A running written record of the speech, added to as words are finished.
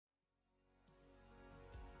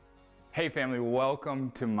Hey family,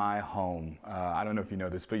 welcome to my home. I don't know if you know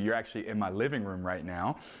this, but you're actually in my living room right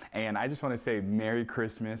now. And I just want to say Merry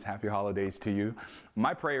Christmas, Happy Holidays to you.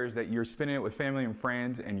 My prayer is that you're spending it with family and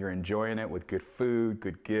friends and you're enjoying it with good food,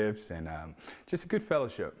 good gifts, and just a good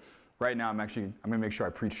fellowship. Right now, I'm going to make sure I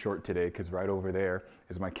preach short today because right over there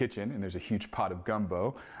is my kitchen and there's a huge pot of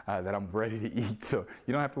gumbo that I'm ready to eat. So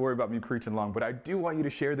you don't have to worry about me preaching long, but I do want you to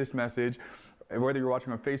share this message. Whether you're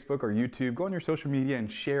watching on Facebook or YouTube, go on your social media and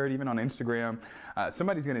share it, even on Instagram.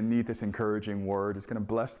 Somebody's going to need this encouraging word. It's going to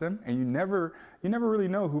bless them. And you never really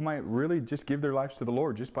know who might really just give their lives to the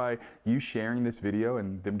Lord just by you sharing this video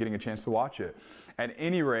and them getting a chance to watch it. At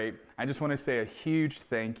any rate, I just want to say a huge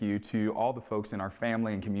thank you to all the folks in our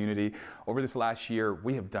family and community. Over this last year,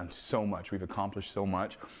 we have done so much. We've accomplished so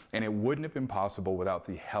much. And it wouldn't have been possible without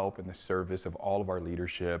the help and the service of all of our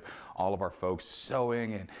leadership, all of our folks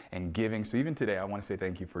sowing and giving. So even today, I want to say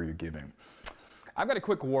thank you for your giving. I've got a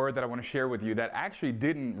quick word that I want to share with you that actually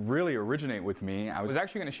didn't really originate with me. I was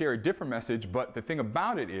actually going to share a different message, but the thing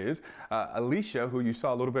about it is, Alicia, who you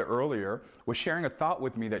saw a little bit earlier, was sharing a thought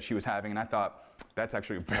with me that she was having, and I thought, that's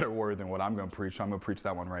actually a better word than what I'm going to preach, so I'm going to preach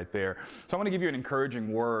that one right there. So I'm going to give you an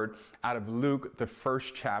encouraging word out of Luke, the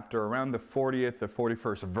first chapter, around the 40th, the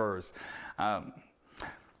 41st verse.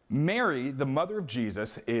 Mary, the mother of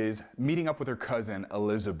Jesus, is meeting up with her cousin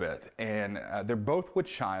Elizabeth, and they're both with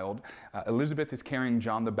child. Elizabeth is carrying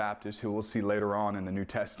John the Baptist, who we'll see later on in the New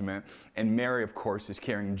Testament, and Mary, of course, is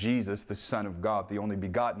carrying Jesus, the Son of God, the only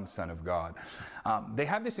begotten Son of God. They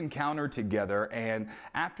have this encounter together, and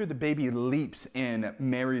after the baby leaps in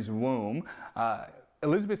Mary's womb,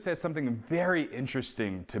 Elizabeth says something very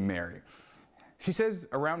interesting to Mary. She says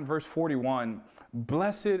around verse 41,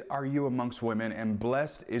 "Blessed are you amongst women, and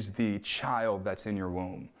blessed is the child that's in your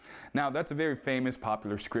womb." Now, that's a very famous,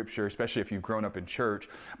 popular scripture, especially if you've grown up in church.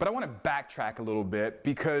 But I want to backtrack a little bit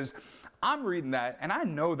because I'm reading that, and I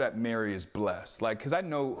know that Mary is blessed. Because I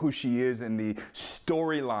know who she is in the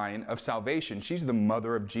storyline of salvation. She's the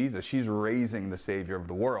mother of Jesus. She's raising the Savior of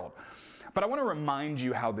the world. But I want to remind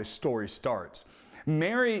you how this story starts.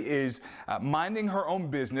 Mary is minding her own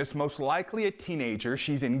business, most likely a teenager.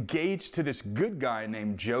 She's engaged to this good guy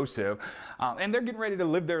named Joseph, and they're getting ready to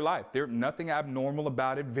live their life. There's nothing abnormal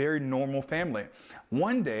about it, very normal family.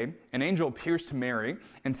 One day, an angel appears to Mary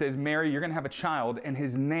and says, "Mary, you're going to have a child, and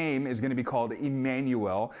his name is going to be called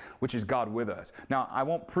Emmanuel, which is God with us." Now, I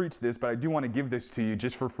won't preach this, but I do want to give this to you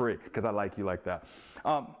just for free, because I like you like that.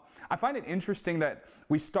 I find it interesting that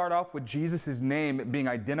we start off with Jesus' name being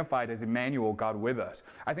identified as Emmanuel, God with us.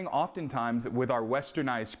 I think oftentimes with our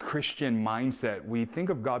westernized Christian mindset, we think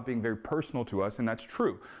of God being very personal to us, and that's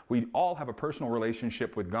true. We all have a personal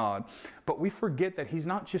relationship with God, but we forget that He's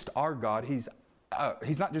not just our God, He's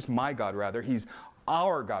not just my God, rather, He's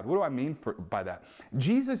our God. What do I mean by that?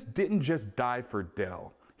 Jesus didn't just die for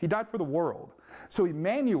Dell. He died for the world. So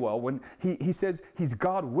Emmanuel, when he says He's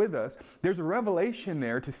God with us, there's a revelation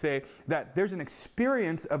there to say that there's an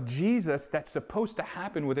experience of Jesus that's supposed to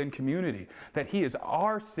happen within community, that He is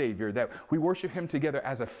our Savior, that we worship Him together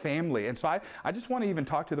as a family. And so I just want to even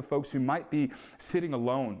talk to the folks who might be sitting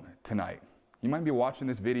alone tonight. You might be watching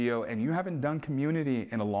this video and you haven't done community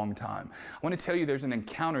in a long time. I want to tell you there's an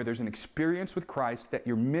encounter, there's an experience with Christ that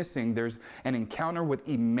you're missing. There's an encounter with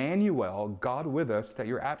Emmanuel, God with us, that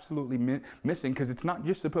you're absolutely missing, because it's not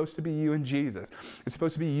just supposed to be you and Jesus. It's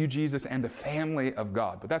supposed to be you, Jesus, and the family of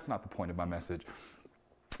God. But that's not the point of my message.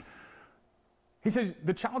 He says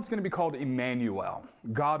the child's going to be called Emmanuel,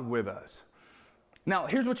 God with us. Now,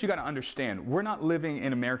 here's what you got to understand. We're not living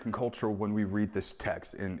in American culture when we read this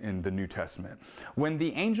text in the New Testament. When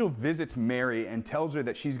the angel visits Mary and tells her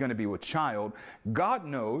that she's going to be with child, God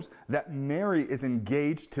knows that Mary is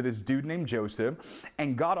engaged to this dude named Joseph,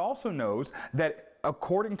 and God also knows that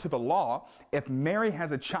according to the law, if Mary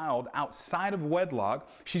has a child outside of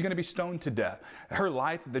wedlock, she's going to be stoned to death. Her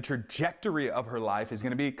life, the trajectory of her life is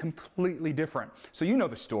going to be completely different. So you know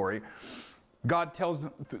the story. God tells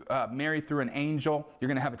Mary through an angel, you're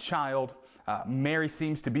going to have a child. Mary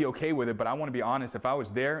seems to be okay with it, but I want to be honest, if I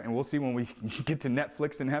was there, and we'll see when we get to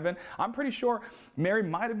Netflix in heaven, I'm pretty sure Mary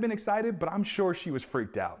might have been excited, but I'm sure she was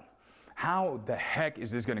freaked out. How the heck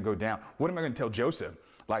is this going to go down? What am I going to tell Joseph?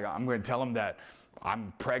 I'm going to tell him that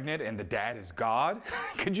I'm pregnant and the dad is God?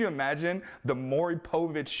 Could you imagine the Maury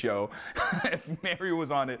Povich show if Mary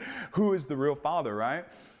was on it? Who is the real father, right?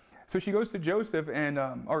 So she goes to Joseph, and,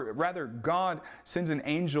 or rather, God sends an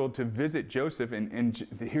angel to visit Joseph, and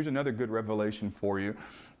here's another good revelation for you.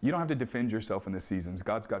 You don't have to defend yourself in the seasons.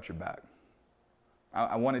 God's got your back.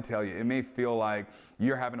 I want to tell you, it may feel like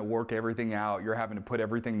you're having to work everything out, you're having to put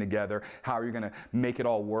everything together, how are you going to make it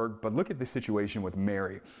all work? But look at the situation with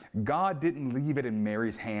Mary. God didn't leave it in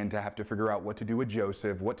Mary's hand to have to figure out what to do with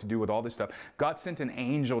Joseph, what to do with all this stuff. God sent an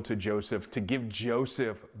angel to Joseph to give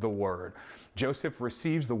Joseph the word. Joseph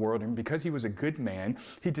receives the word, and because he was a good man,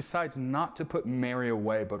 he decides not to put Mary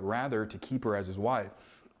away, but rather to keep her as his wife.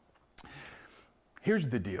 Here's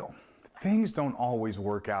the deal. Things don't always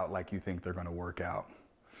work out like you think they're going to work out.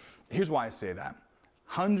 Here's why I say that.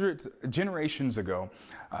 Generations ago,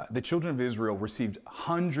 the children of Israel received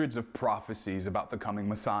hundreds of prophecies about the coming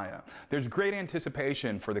Messiah. There's great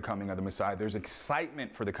anticipation for the coming of the Messiah. There's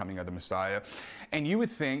excitement for the coming of the Messiah. And you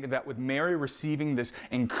would think that with Mary receiving this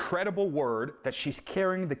incredible word, that she's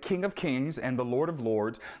carrying the King of Kings and the Lord of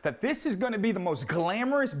Lords, that this is going to be the most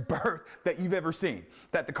glamorous birth that you've ever seen.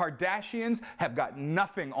 That the Kardashians have got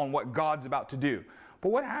nothing on what God's about to do. But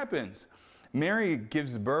what happens? Mary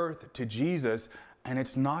gives birth to Jesus, and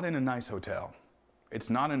it's not in a nice hotel.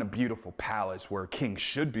 It's not in a beautiful palace where a king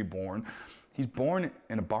should be born. He's born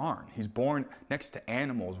in a barn. He's born next to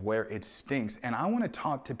animals where it stinks. And I want to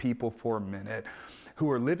talk to people for a minute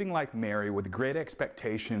who are living like Mary with great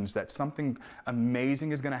expectations that something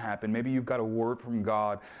amazing is going to happen. Maybe you've got a word from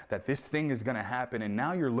God that this thing is going to happen. And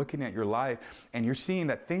now you're looking at your life and you're seeing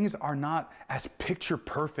that things are not as picture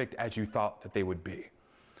perfect as you thought that they would be.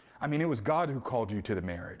 I mean, it was God who called you to the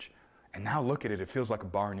marriage. And now look at it, it feels like a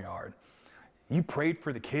barnyard. You prayed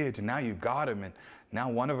for the kids and now you've got them, and now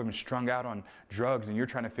one of them is strung out on drugs and you're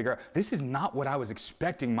trying to figure out, this is not what I was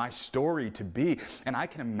expecting my story to be. And I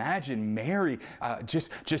can imagine Mary just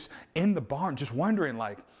in the barn, just wondering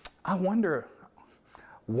like, I wonder,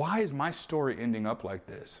 why is my story ending up like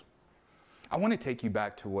this? I want to take you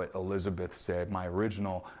back to what Elizabeth said, my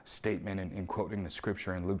original statement in quoting the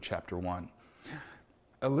scripture in Luke chapter 1.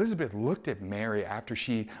 Elizabeth looked at Mary after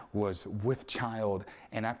she was with child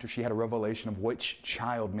and after she had a revelation of which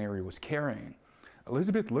child Mary was carrying.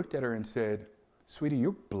 Elizabeth looked at her and said, "Sweetie,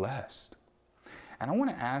 you're blessed." And I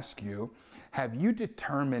want to ask you, have you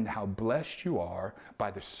determined how blessed you are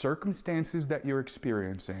by the circumstances that you're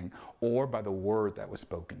experiencing or by the word that was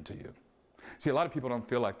spoken to you? See, a lot of people don't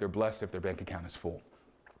feel like they're blessed if their bank account is full.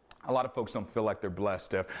 A lot of folks don't feel like they're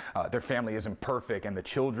blessed if their family isn't perfect and the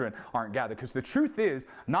children aren't gathered. Because the truth is,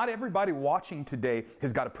 not everybody watching today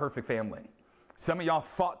has got a perfect family. Some of y'all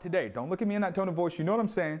fought today. Don't look at me in that tone of voice. You know what I'm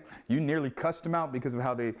saying? You nearly cussed them out because of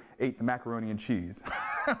how they ate the macaroni and cheese,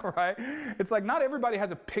 right? It's like not everybody has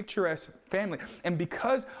a picturesque family. And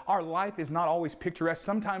because our life is not always picturesque,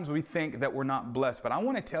 sometimes we think that we're not blessed. But I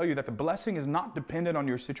want to tell you that the blessing is not dependent on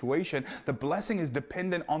your situation. The blessing is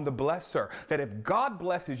dependent on the blesser. That if God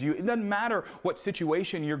blesses you, it doesn't matter what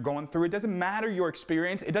situation you're going through. It doesn't matter your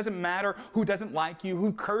experience. It doesn't matter who doesn't like you,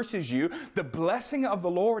 who curses you. The blessing of the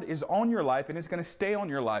Lord is on your life, and it's going to stay on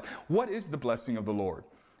your life. What is the blessing of the Lord?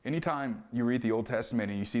 Anytime you read the Old Testament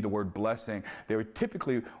and you see the word blessing, there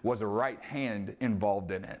typically was a right hand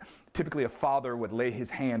involved in it. Typically a father would lay his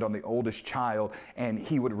hand on the oldest child and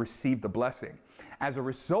he would receive the blessing. As a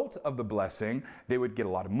result of the blessing, they would get a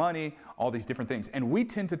lot of money, all these different things. And we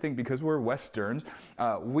tend to think, because we're Westerns,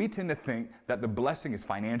 we tend to think that the blessing is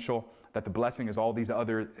financial, that the blessing is all these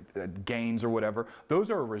other gains or whatever.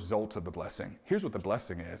 Those are a result of the blessing. Here's what the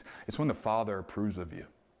blessing is. It's when the Father approves of you.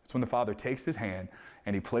 It's when the Father takes his hand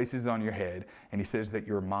and he places it on your head and he says that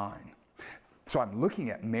you're mine. So I'm looking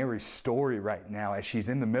at Mary's story right now as she's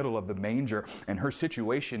in the middle of the manger and her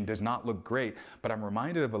situation does not look great, but I'm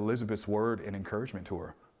reminded of Elizabeth's word and encouragement to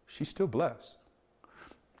her. She's still blessed.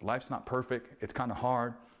 Life's not perfect. It's kind of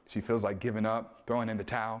hard. She feels like giving up, throwing in the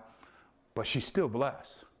towel, but she's still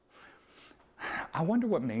blessed. I wonder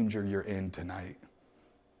what manger you're in tonight.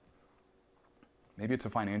 Maybe it's a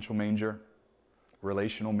financial manger,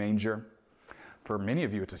 relational manger. For many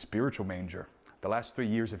of you, it's a spiritual manger. The last 3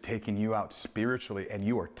 years have taken you out spiritually and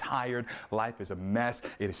you are tired. Life is a mess.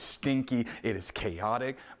 It is stinky. It is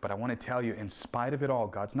chaotic. But I want to tell you, in spite of it all,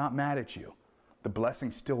 God's not mad at you. The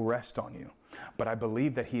blessings still rest on you. But I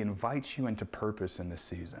believe that he invites you into purpose in this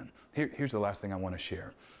season. Here's the last thing I want to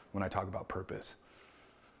share when I talk about purpose.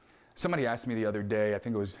 Somebody asked me the other day, I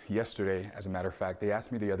think it was yesterday, as a matter of fact, they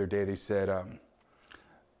asked me the other day, they said,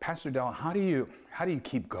 Pastor Del, how do you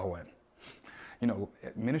keep going? You know,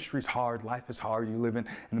 ministry's hard, life is hard, you live in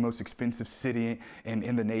the most expensive city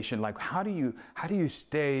in the nation. Like, how do you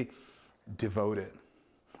stay devoted?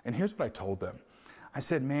 And here's what I told them. I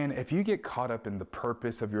said, man, if you get caught up in the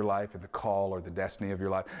purpose of your life and the call or the destiny of your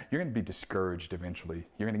life, you're going to be discouraged eventually.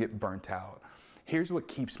 You're going to get burnt out. Here's what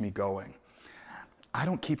keeps me going. I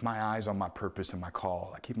don't keep my eyes on my purpose and my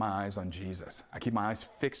call. I keep my eyes on Jesus. I keep my eyes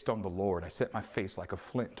fixed on the Lord. I set my face like a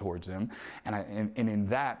flint towards him. And in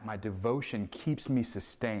that, my devotion keeps me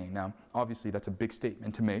sustained. Now, obviously, that's a big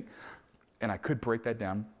statement to make. And I could break that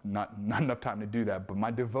down. Not enough time to do that. But my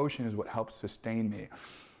devotion is what helps sustain me.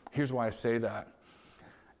 Here's why I say that.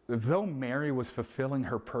 Though Mary was fulfilling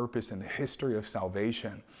her purpose in the history of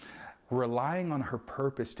salvation, relying on her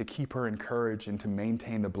purpose to keep her encouraged and to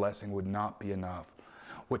maintain the blessing would not be enough.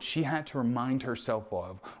 What she had to remind herself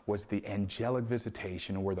of was the angelic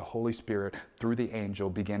visitation where the Holy Spirit, through the angel,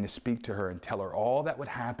 began to speak to her and tell her all that would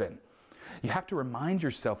happen. You have to remind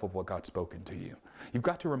yourself of what God's spoken to you. You've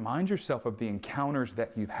got to remind yourself of the encounters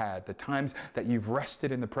that you've had, the times that you've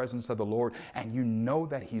rested in the presence of the Lord, and you know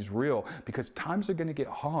that he's real, because times are going to get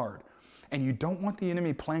hard. And you don't want the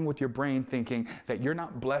enemy playing with your brain thinking that you're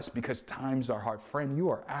not blessed because times are hard. Friend, you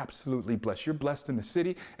are absolutely blessed. You're blessed in the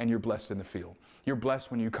city and you're blessed in the field. You're blessed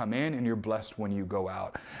when you come in and you're blessed when you go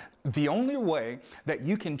out. The only way that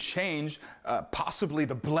you can change possibly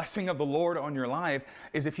the blessing of the Lord on your life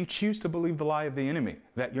is if you choose to believe the lie of the enemy,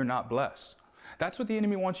 that you're not blessed. That's what the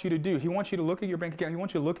enemy wants you to do. He wants you to look at your bank account. He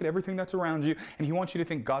wants you to look at everything that's around you, and he wants you to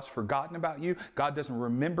think God's forgotten about you. God doesn't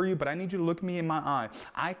remember you, but I need you to look me in my eye.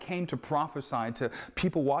 I came to prophesy to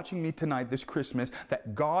people watching me tonight this Christmas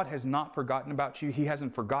that God has not forgotten about you. He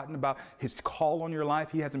hasn't forgotten about his call on your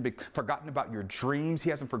life. He hasn't forgotten about your dreams. He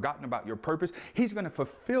hasn't forgotten about your purpose. He's going to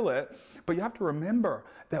fulfill it, but you have to remember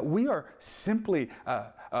that we are simply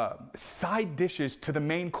side dishes to the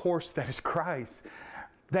main course that is Christ.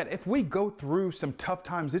 That if we go through some tough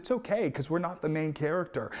times, it's okay because we're not the main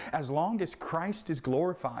character. As long as Christ is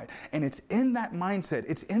glorified. And it's in that mindset,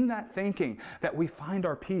 it's in that thinking that we find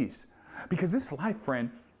our peace. Because this life, friend,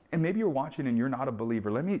 and maybe you're watching and you're not a believer,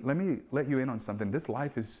 let me let you in on something. This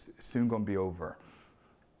life is soon going to be over.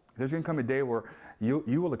 There's going to come a day where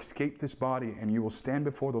you will escape this body and you will stand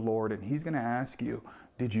before the Lord and he's going to ask you,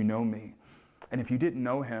 did you know me? And if you didn't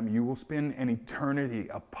know him, you will spend an eternity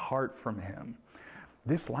apart from him.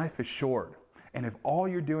 This life is short. And if all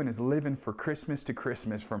you're doing is living for Christmas to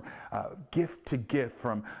Christmas, from gift to gift,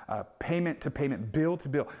 from payment to payment, bill to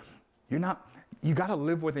bill, you got to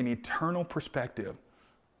live with an eternal perspective.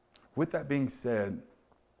 With that being said,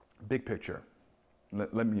 big picture.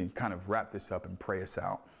 Let me kind of wrap this up and pray us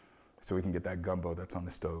out so we can get that gumbo that's on the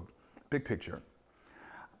stove. Big picture.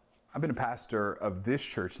 I've been a pastor of this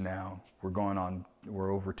church now.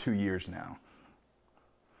 We're over 2 years now.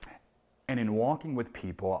 And in walking with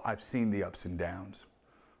people, I've seen the ups and downs.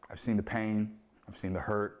 I've seen the pain. I've seen the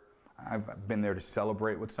hurt. I've been there to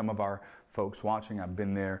celebrate with some of our folks watching. I've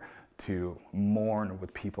been there to mourn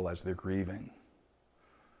with people as they're grieving.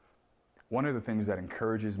 One of the things that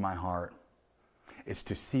encourages my heart is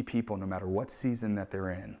to see people, no matter what season that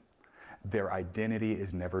they're in, their identity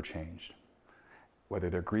is never changed. Whether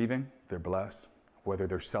they're grieving, they're blessed. Whether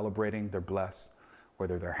they're celebrating, they're blessed.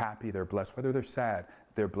 Whether they're happy, they're blessed. Whether they're sad,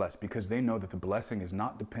 they're blessed, because they know that the blessing is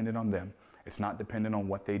not dependent on them. It's not dependent on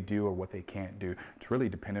what they do or what they can't do. It's really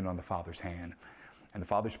dependent on the Father's hand. And the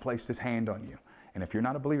Father's placed his hand on you. And if you're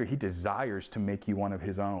not a believer, he desires to make you one of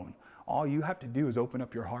his own. All you have to do is open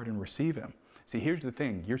up your heart and receive him. See, here's the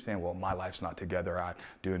thing. You're saying, well, my life's not together. I'm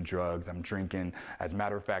doing drugs. I'm drinking. As a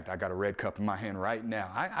matter of fact, I got a red cup in my hand right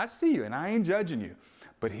now. I see you, and I ain't judging you.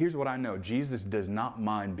 But here's what I know. Jesus does not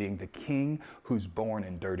mind being the king who's born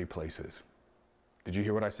in dirty places. Did you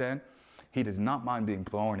hear what I said? He does not mind being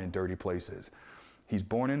born in dirty places. He's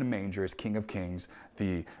born in a manger as King of Kings.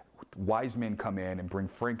 The wise men come in and bring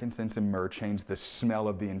frankincense and myrrh, change the smell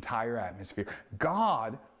of the entire atmosphere.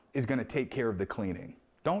 God is going to take care of the cleaning.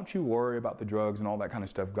 Don't you worry about the drugs and all that kind of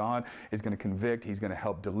stuff. God is going to convict. He's going to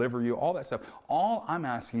help deliver you, all that stuff. All I'm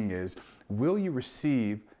asking is, will you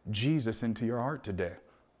receive Jesus into your heart today?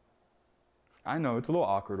 I know it's a little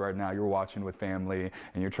awkward right now. You're watching with family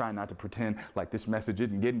and you're trying not to pretend like this message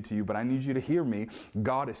isn't getting to you, but I need you to hear me.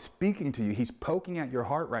 God is speaking to you. He's poking at your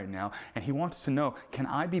heart right now, and he wants to know, can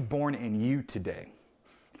I be born in you today?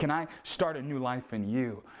 Can I start a new life in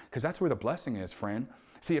you? Because that's where the blessing is, friend.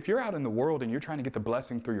 See, if you're out in the world and you're trying to get the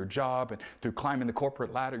blessing through your job and through climbing the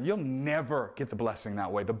corporate ladder, you'll never get the blessing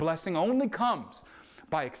that way. The blessing only comes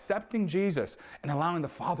by accepting Jesus and allowing the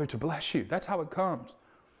Father to bless you. That's how it comes.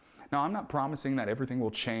 Now, I'm not promising that everything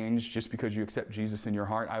will change just because you accept Jesus in your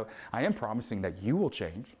heart. I am promising that you will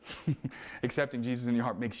change. Accepting Jesus in your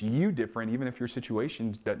heart makes you different, even if your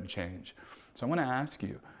situation doesn't change. So I want to ask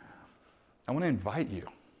you, I want to invite you,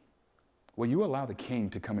 will you allow the King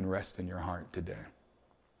to come and rest in your heart today?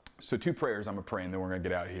 So 2 prayers I'm going to pray, and then we're going to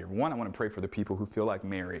get out of here. One, I want to pray for the people who feel like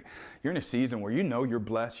Mary. You're in a season where you know you're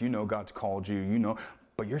blessed, you know God's called you, you know,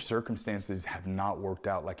 but your circumstances have not worked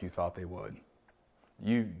out like you thought they would.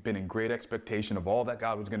 You've been in great expectation of all that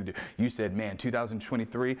God was going to do. You said, man,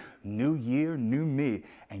 2023, new year, new me.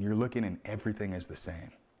 And you're looking and everything is the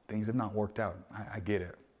same. Things have not worked out. I get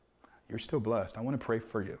it. You're still blessed. I want to pray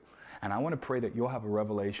for you. And I want to pray that you'll have a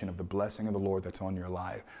revelation of the blessing of the Lord that's on your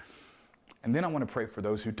life. And then I want to pray for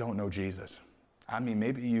those who don't know Jesus. I mean,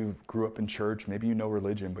 maybe you grew up in church, maybe you know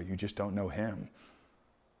religion, but you just don't know him.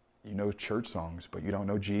 You know church songs, but you don't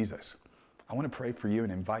know Jesus. I want to pray for you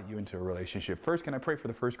and invite you into a relationship. First, can I pray for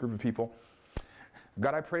the first group of people?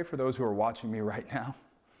 God, I pray for those who are watching me right now.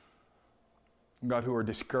 God, who are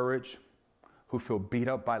discouraged, who feel beat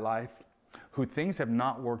up by life, who things have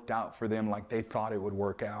not worked out for them like they thought it would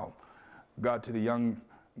work out. God, to the young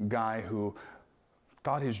guy who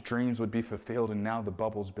thought his dreams would be fulfilled and now the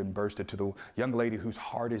bubble's been bursted, to the young lady whose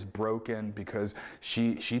heart is broken because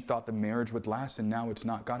she thought the marriage would last and now it's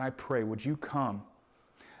not. God, I pray, would you come?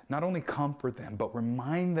 Not only comfort them, but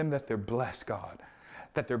remind them that they're blessed, God.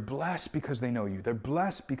 That they're blessed because they know you. They're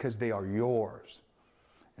blessed because they are yours.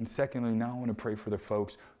 And secondly, now I want to pray for the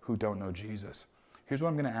folks who don't know Jesus. Here's what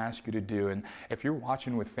I'm going to ask you to do. And if you're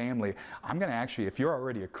watching with family, I'm going to actually, if you're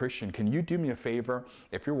already a Christian, can you do me a favor?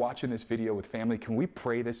 If you're watching this video with family, can we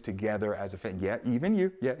pray this together as a family? Yeah, even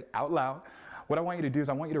you, yeah, out loud. What I want you to do is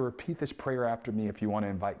I want you to repeat this prayer after me if you want to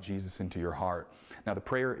invite Jesus into your heart. Now, the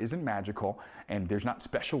prayer isn't magical, and there's not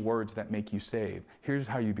special words that make you saved. Here's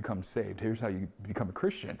how you become saved. Here's how you become a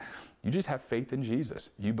Christian. You just have faith in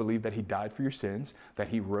Jesus. You believe that he died for your sins, that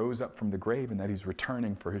he rose up from the grave, and that he's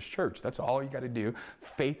returning for his church. That's all you got to do.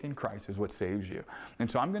 Faith in Christ is what saves you. And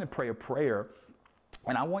so I'm going to pray a prayer,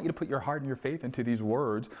 and I want you to put your heart and your faith into these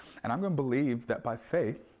words, and I'm going to believe that by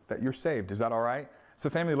faith that you're saved. Is that all right?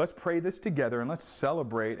 So family, let's pray this together, and let's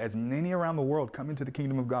celebrate as many around the world come into the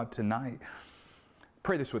kingdom of God tonight.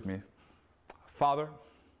 Pray this with me. Father,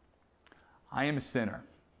 I am a sinner.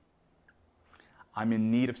 I'm in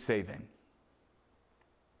need of saving.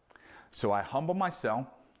 So I humble myself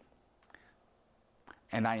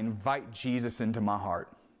and I invite Jesus into my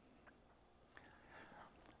heart.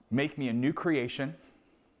 Make me a new creation.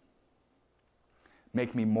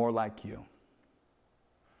 Make me more like you.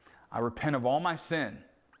 I repent of all my sin.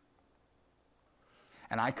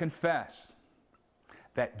 And I confess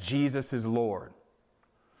that Jesus is Lord.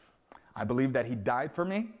 I believe that he died for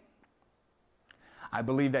me. I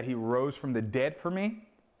believe that he rose from the dead for me.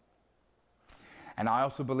 And I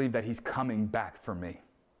also believe that he's coming back for me.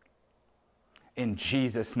 In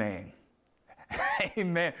Jesus' name.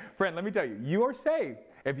 Amen. Friend, let me tell you, you are saved.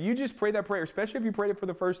 If you just pray that prayer, especially if you prayed it for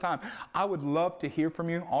the first time, I would love to hear from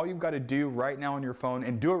you. All you've got to do right now on your phone,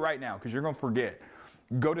 and do it right now because you're going to forget.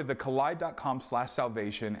 Go to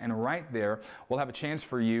thecollide.com/salvation, and right there, we'll have a chance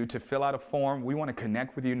for you to fill out a form. We want to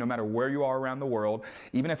connect with you no matter where you are around the world.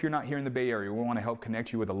 Even if you're not here in the Bay Area, we want to help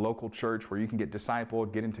connect you with a local church where you can get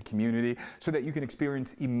discipled, get into community, so that you can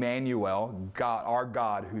experience Emmanuel, God, our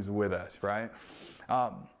God who's with us, right?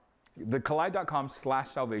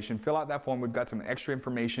 Thecollide.com/salvation. Fill out that form. We've got some extra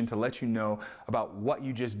information to let you know about what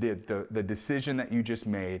you just did, the decision that you just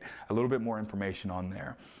made, a little bit more information on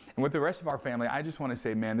there. And with the rest of our family, I just want to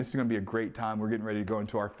say, man, this is going to be a great time. We're getting ready to go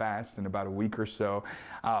into our fast in about a week or so.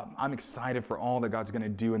 I'm excited for all that God's going to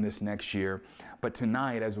do in this next year. But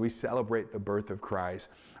tonight, as we celebrate the birth of Christ,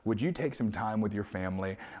 would you take some time with your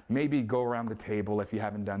family, maybe go around the table if you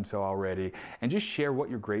haven't done so already, and just share what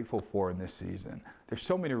you're grateful for in this season. There's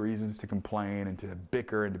so many reasons to complain and to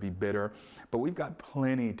bicker and to be bitter, but we've got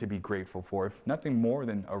plenty to be grateful for. If nothing more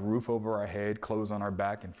than a roof over our head, clothes on our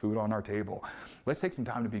back, and food on our table. Let's take some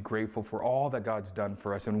time to be grateful for all that God's done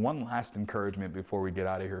for us. And one last encouragement before we get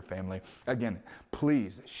out of here, family. Again,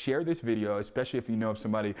 please share this video, especially if you know of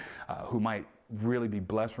somebody who might really be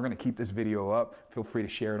blessed. We're going to keep this video up. Feel free to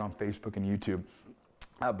share it on Facebook and YouTube.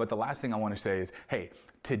 But the last thing I want to say is, hey,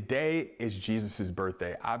 today is Jesus'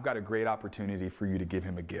 birthday. I've got a great opportunity for you to give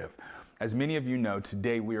him a gift. As many of you know,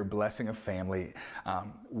 today we are blessing a family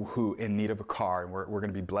who in need of a car, and we're going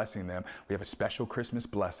to be blessing them. We have a special Christmas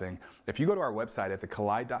blessing. If you go to our website at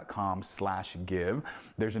thecollide.com/give,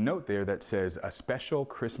 there's a note there that says a special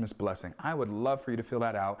Christmas blessing. I would love for you to fill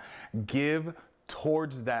that out. Give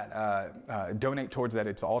towards that, donate towards that.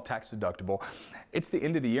 It's all tax deductible. It's the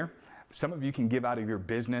end of the year. Some of you can give out of your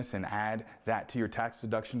business and add that to your tax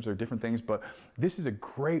deductions or different things, but this is a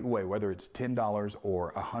great way, whether it's $10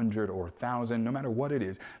 or $100 or $1,000, no matter what it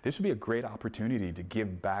is, this would be a great opportunity to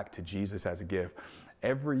give back to Jesus as a gift.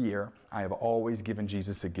 Every year, I have always given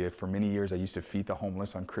Jesus a gift. For many years, I used to feed the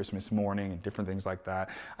homeless on Christmas morning and different things like that.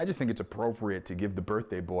 I just think it's appropriate to give the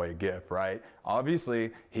birthday boy a gift, right?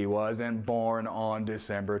 Obviously, he wasn't born on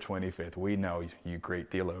December 25th. We know, you great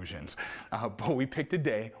theologians. But we picked a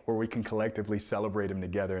day where we can collectively celebrate him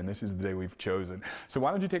together, and this is the day we've chosen. So why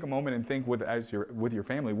don't you take a moment and think with your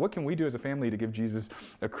family, what can we do as a family to give Jesus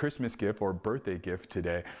a Christmas gift or a birthday gift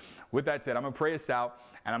today? With that said, I'm going to pray us out,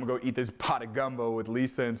 and I'm going to go eat this pot of gumbo with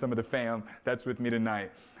Lisa and some of the fam that's with me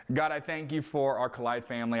tonight. God, I thank you for our Collide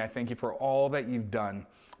family. I thank you for all that you've done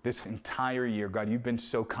this entire year. God, you've been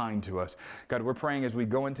so kind to us. God, we're praying as we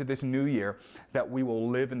go into this new year that we will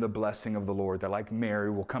live in the blessing of the Lord, that like Mary,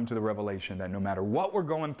 we'll come to the revelation that no matter what we're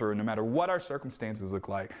going through, no matter what our circumstances look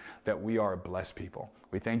like, that we are a blessed people.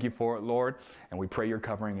 We thank you for it, Lord, and we pray your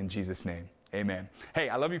covering in Jesus' name. Amen. Hey,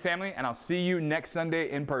 I love you, family, and I'll see you next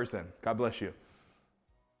Sunday in person. God bless you.